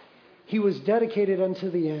Caleb. He was dedicated unto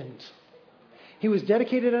the end. He was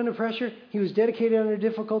dedicated under pressure. He was dedicated under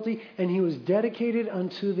difficulty. And he was dedicated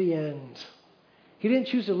unto the end. He didn't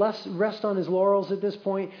choose to rest on his laurels at this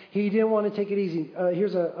point. He didn't want to take it easy.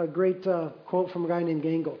 Here's a great quote from a guy named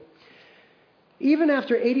Gangel. Even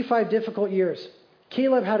after 85 difficult years,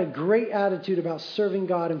 Caleb had a great attitude about serving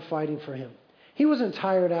God and fighting for Him. He wasn't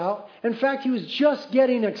tired out. In fact, he was just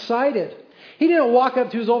getting excited. He didn't walk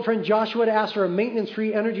up to his old friend Joshua to ask for a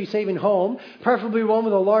maintenance-free, energy-saving home, preferably one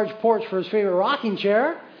with a large porch for his favorite rocking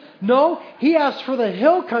chair. No, he asked for the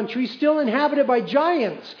hill country still inhabited by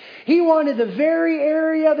giants. He wanted the very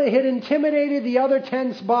area that had intimidated the other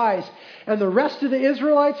 10 spies. And the rest of the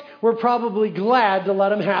Israelites were probably glad to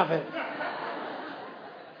let him have it.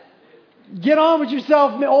 Get on with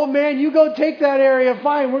yourself, old man. You go take that area.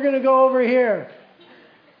 Fine, we're going to go over here.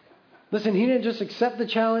 Listen, he didn't just accept the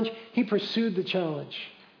challenge, he pursued the challenge.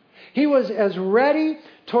 He was as ready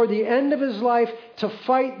toward the end of his life to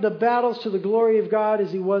fight the battles to the glory of God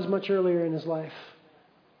as he was much earlier in his life.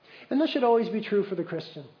 And this should always be true for the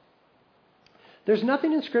Christian. There's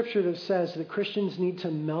nothing in Scripture that says that Christians need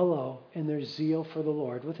to mellow in their zeal for the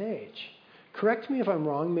Lord with age. Correct me if I'm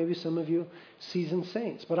wrong, maybe some of you seasoned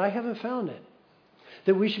saints, but I haven't found it.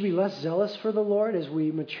 That we should be less zealous for the Lord as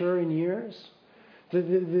we mature in years.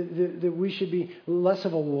 That we should be less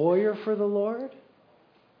of a warrior for the Lord.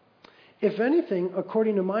 If anything,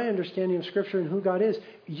 according to my understanding of Scripture and who God is,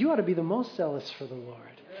 you ought to be the most zealous for the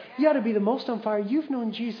Lord. You ought to be the most on fire. You've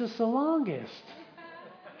known Jesus the longest.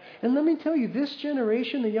 And let me tell you, this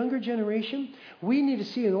generation, the younger generation, we need to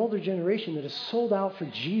see an older generation that is sold out for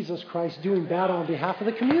Jesus Christ doing battle on behalf of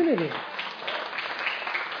the community.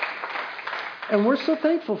 And we're so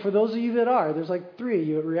thankful for those of you that are. There's like 3 of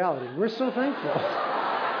you at Reality. We're so thankful.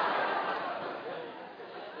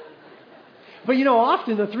 But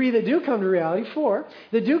often the 3 that do come to Reality, 4,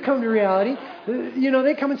 that do come to Reality,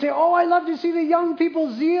 they come and say, oh, I love to see the young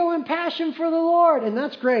people's zeal and passion for the Lord. And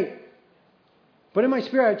that's great. But in my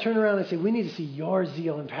spirit, I turn around and I say, we need to see your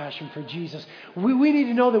zeal and passion for Jesus. We need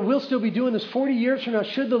to know that we'll still be doing this 40 years from now,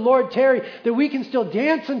 should the Lord tarry, that we can still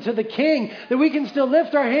dance unto the King, that we can still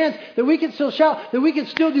lift our hands, that we can still shout, that we can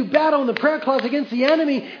still do battle in the prayer closet against the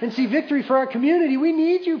enemy and see victory for our community. We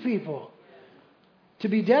need you people to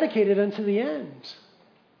be dedicated unto the end.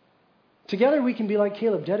 Together we can be like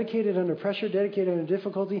Caleb, dedicated under pressure, dedicated under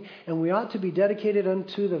difficulty, and we ought to be dedicated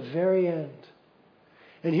unto the very end.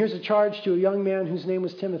 And here's a charge to a young man whose name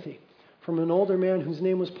was Timothy, from an older man whose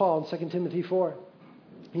name was Paul in 2 Timothy 4.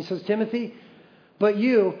 He says, Timothy, but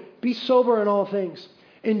you, be sober in all things.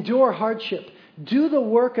 Endure hardship. Do the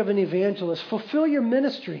work of an evangelist. Fulfill your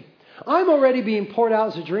ministry. I'm already being poured out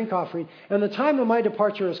as a drink offering, and the time of my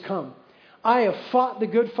departure has come. I have fought the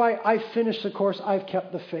good fight. I've finished the course. I've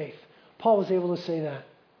kept the faith. Paul was able to say that.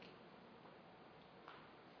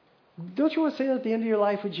 Don't you want to say that at the end of your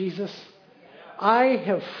life with Jesus? I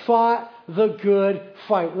have fought the good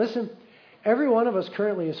fight. Listen, every one of us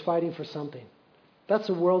currently is fighting for something. That's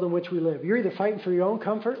the world in which we live. You're either fighting for your own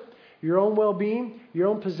comfort, your own well-being, your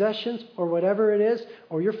own possessions, or whatever it is,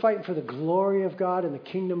 or you're fighting for the glory of God and the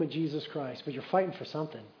kingdom of Jesus Christ. But you're fighting for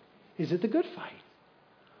something. Is it the good fight?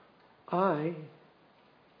 I,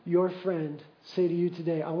 your friend, say to you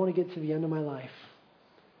today, I want to get to the end of my life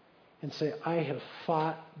and say, I have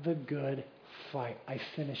fought the good fight. I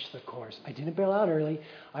finished the course. I didn't bail out early.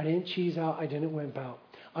 I didn't cheese out. I didn't wimp out.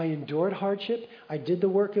 I endured hardship. I did the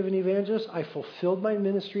work of an evangelist. I fulfilled my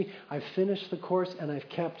ministry. I finished the course, and I've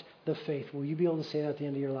kept the faith. Will you be able to say that at the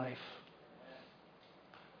end of your life?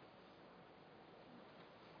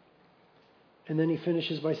 And then he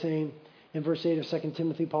finishes by saying, in verse 8 of 2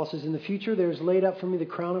 Timothy, Paul says, in the future there is laid up for me the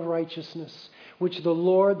crown of righteousness, which the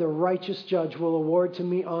Lord, the righteous judge, will award to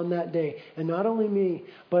me on that day. And not only me,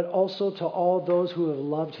 but also to all those who have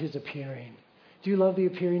loved his appearing. Do you love the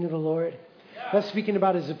appearing of the Lord? Yeah. That's speaking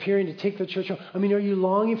about his appearing to take the church home. I mean, are you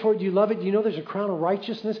longing for it? Do you love it? Do you know there's a crown of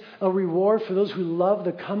righteousness, a reward for those who love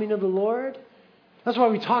the coming of the Lord? That's why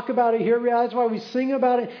we talk about it here. That's why we sing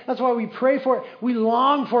about it. That's why we pray for it. We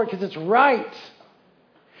long for it because it's right.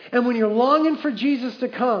 And when you're longing for Jesus to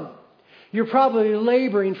come, you're probably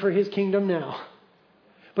laboring for his kingdom now.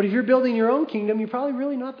 But if you're building your own kingdom, you're probably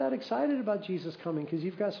really not that excited about Jesus coming because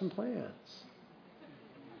you've got some plans.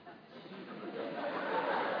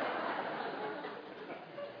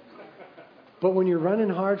 But when you're running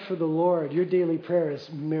hard for the Lord, your daily prayer is,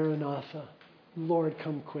 Maranatha, Lord,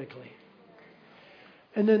 come quickly.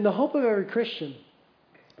 And then the hope of every Christian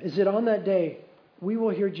is that on that day, we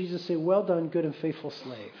will hear Jesus say, well done, good and faithful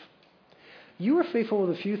slave. You were faithful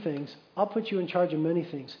with a few things. I'll put you in charge of many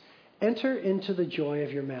things. Enter into the joy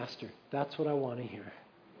of your master. That's what I want to hear.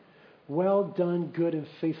 Well done, good and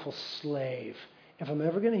faithful slave. If I'm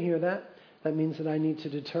ever going to hear that, that means that I need to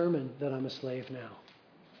determine that I'm a slave now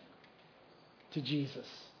to Jesus.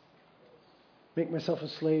 Make myself a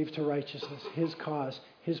slave to righteousness, his cause,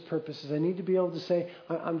 his purposes. I need to be able to say,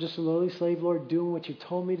 I'm just a lowly slave, Lord, doing what you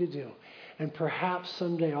told me to do. And perhaps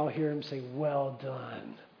someday I'll hear him say, well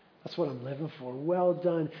done. That's what I'm living for. Well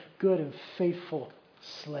done, good and faithful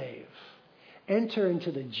slave. Enter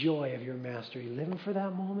into the joy of your master. Are you living for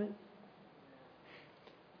that moment?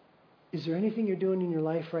 Is there anything you're doing in your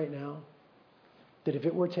life right now that if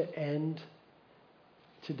it were to end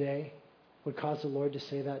today would cause the Lord to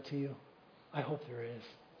say that to you? I hope there is.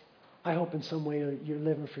 I hope in some way you're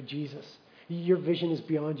living for Jesus. Your vision is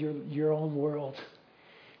beyond your own world.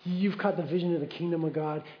 You've caught the vision of the kingdom of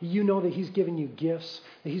God. You know that He's given you gifts,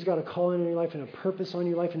 that He's got a calling in your life and a purpose on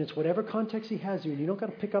your life, and it's whatever context He has you in. You don't got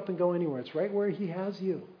to pick up and go anywhere. It's right where He has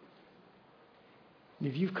you. And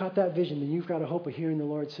if you've caught that vision, then you've got a hope of hearing the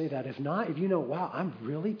Lord say that. If not, if you know, wow, I'm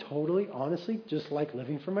really, totally, honestly, just like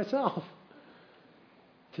living for myself.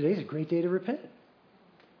 Today's a great day to repent.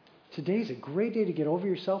 Today's a great day to get over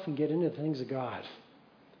yourself and get into the things of God.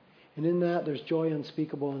 And in that, there's joy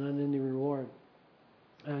unspeakable and unending reward.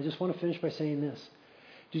 And I just want to finish by saying this.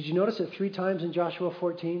 Did you notice that 3 times in Joshua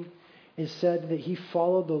 14 it said that he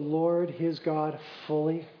followed the Lord his God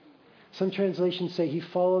fully? Some translations say he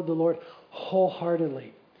followed the Lord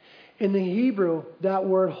wholeheartedly. In the Hebrew, that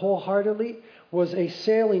word wholeheartedly was a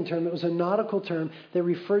sailing term. It was a nautical term that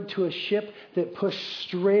referred to a ship that pushed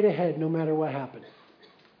straight ahead no matter what happened.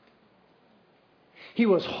 He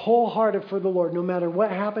was wholehearted for the Lord. No matter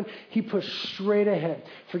what happened, he pushed straight ahead.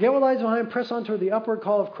 Forget what lies behind, press on toward the upward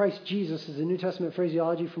call of Christ Jesus is the New Testament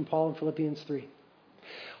phraseology from Paul in Philippians 3.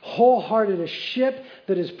 Wholehearted, a ship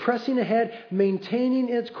that is pressing ahead, maintaining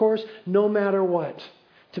its course no matter what.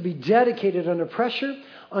 To be dedicated under pressure,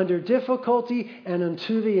 under difficulty, and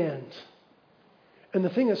unto the end. And the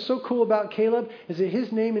thing that's so cool about Caleb is that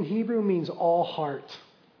his name in Hebrew means all heart.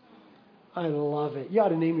 I love it. You ought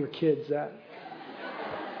to name your kids that.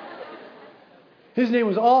 His name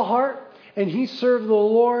was All Heart, and he served the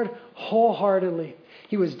Lord wholeheartedly.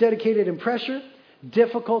 He was dedicated in pressure,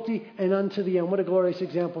 difficulty, and unto the end. What a glorious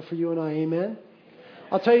example for you and I. Amen?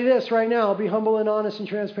 I'll tell you this right now. I'll be humble and honest and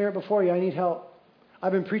transparent before you. I need help.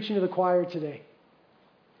 I've been preaching to the choir today.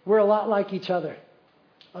 We're a lot like each other.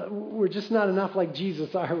 We're just not enough like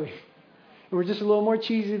Jesus, are we? We're just a little more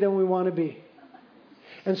cheesy than we want to be.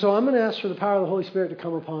 And so I'm going to ask for the power of the Holy Spirit to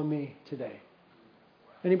come upon me today.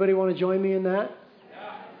 Anybody want to join me in that?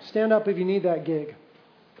 Stand up if you need that gig.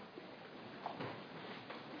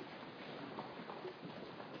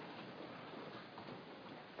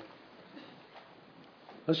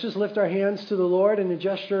 Let's just lift our hands to the Lord in a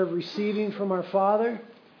gesture of receiving from our Father.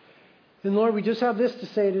 And Lord, we just have this to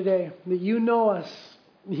say today, that you know us.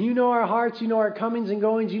 You know our hearts. You know our comings and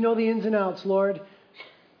goings. You know the ins and outs, Lord.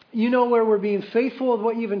 You know where we're being faithful with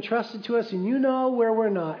what you've entrusted to us, and you know where we're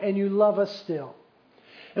not, and you love us still.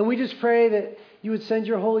 And we just pray that you would send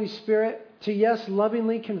your Holy Spirit to, yes,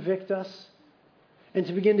 lovingly convict us and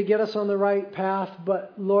to begin to get us on the right path.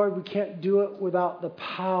 But, Lord, we can't do it without the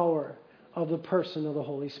power of the person of the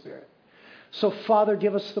Holy Spirit. So, Father,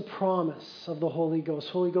 give us the promise of the Holy Ghost.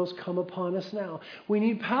 Holy Ghost, come upon us now. We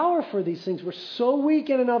need power for these things. We're so weak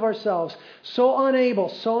in and of ourselves, so unable,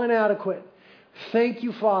 so inadequate. Thank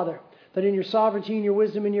you, Father, that in your sovereignty and your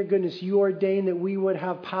wisdom and your goodness, you ordained that we would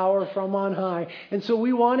have power from on high. And so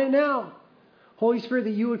we want it now. Holy Spirit,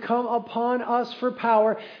 that you would come upon us for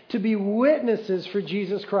power to be witnesses for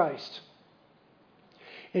Jesus Christ.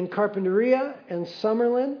 In Carpinteria, in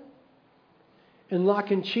Summerlin, in La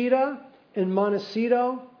Conchita, in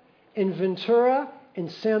Montecito, in Ventura, in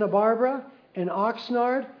Santa Barbara, in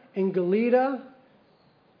Oxnard, in Goleta,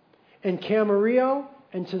 in Camarillo,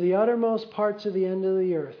 and to the uttermost parts of the end of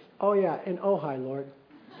the earth. Oh yeah, in Ojai, Lord.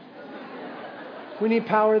 We need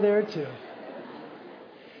power there too.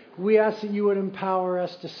 We ask that you would empower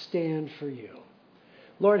us to stand for you.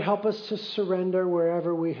 Lord, help us to surrender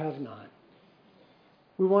wherever we have not.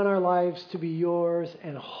 We want our lives to be yours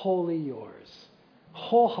and wholly yours.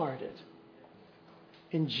 Wholehearted.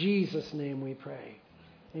 In Jesus' name we pray.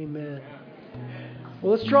 Amen.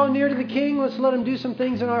 Well, let's draw near to the King. Let's let him do some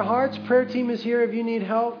things in our hearts. Prayer team is here if you need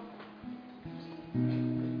help.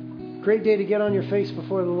 Great day to get on your face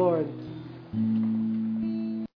before the Lord.